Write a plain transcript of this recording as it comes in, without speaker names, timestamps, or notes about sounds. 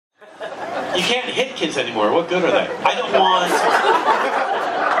You can't hit kids anymore. What good are they? I don't want...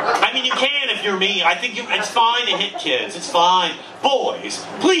 I mean, you can if you're me. I think it's fine to hit kids. It's fine. Boys,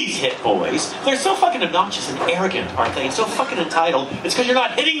 please hit boys. They're so fucking obnoxious and arrogant, aren't they? And so fucking entitled. It's because you're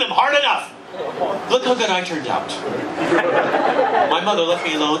not hitting them hard enough. Look how good I turned out. My mother left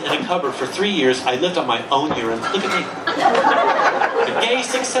me alone in a cupboard for 3 years. I lived on my own urine. Look at me. A gay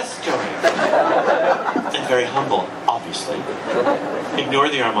success story. And very humble, obviously. Ignore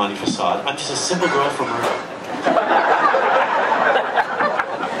the Armani facade. I'm just a simple girl from Murder.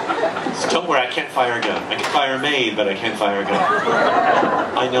 Don't worry, I can't fire a gun. I can fire a maid, but I can't fire a gun.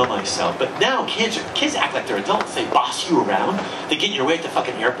 I know myself. But now kids act like they're adults. They boss you around. They get your way at the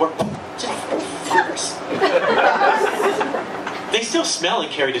fucking airport. Just fuckers. They still smell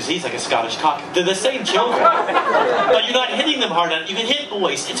and carry disease like a Scottish cock. They're the same children. But you're not hitting them hard enough. You can hit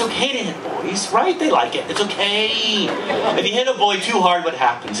boys. It's okay to hit boys, right? They like it. It's okay. If you hit a boy too hard, what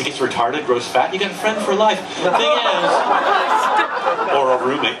happens? He gets retarded, grows fat. You got a friend for life. The thing is... Or a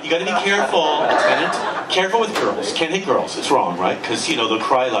roommate. You gotta be careful, Lieutenant. Careful with girls. Can't hit girls. It's wrong, right? Because, you know, they'll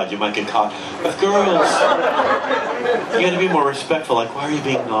cry loud. You might get caught. With girls, you gotta be more respectful. Like, why are you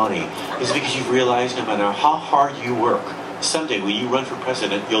being naughty? Is it because you realize no matter how hard you work, someday when you run for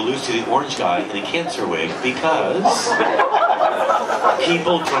president, you'll lose to the orange guy in a cancer wig because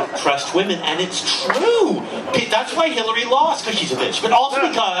people don't trust women, and it's true. That's why Hillary lost, because she's a bitch. But also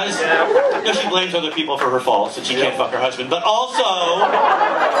because, no, she blames other people for her faults, and she can't fuck her husband. But also,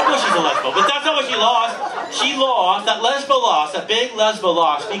 no, she's a lesbo. But that's not what she lost. She lost, that lesbo lost, that big lesbo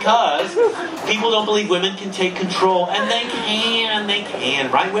lost, because people don't believe women can take control, and they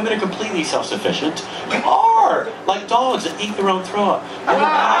can, right? Women are completely self-sufficient. You are, like dogs that eat their own throw up.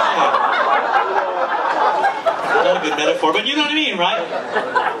 Not a good metaphor, but you know what I mean, right?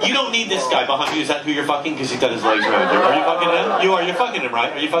 You don't need this guy behind you. Is that who you're fucking? Because he's got his legs around you. Are you fucking him? You are. You're fucking him,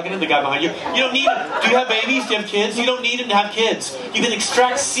 right? Are you fucking him? The guy behind you? You don't need him. Do you have babies? Do you have kids? You don't need him to have kids. You can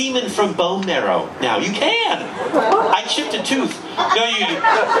extract semen from bone marrow. Now, you can. I chipped a tooth. No, you...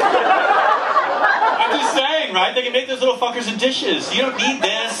 I'm just saying, right? They can make those little fuckers in dishes. You don't need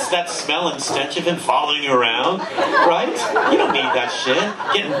this, that smell and stench of him following you around, right? You don't need that shit.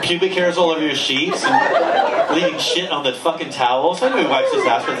 Getting pubic hairs all over your sheets and leaving shit on the fucking towels. Nobody wipes his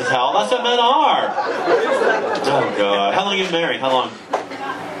ass with a towel. That's what men are. Oh, God. How long have you been married? How long?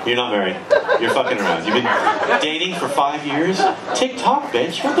 You're not married. You're fucking around. You've been dating for 5 years? TikTok,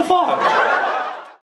 bitch. What the fuck?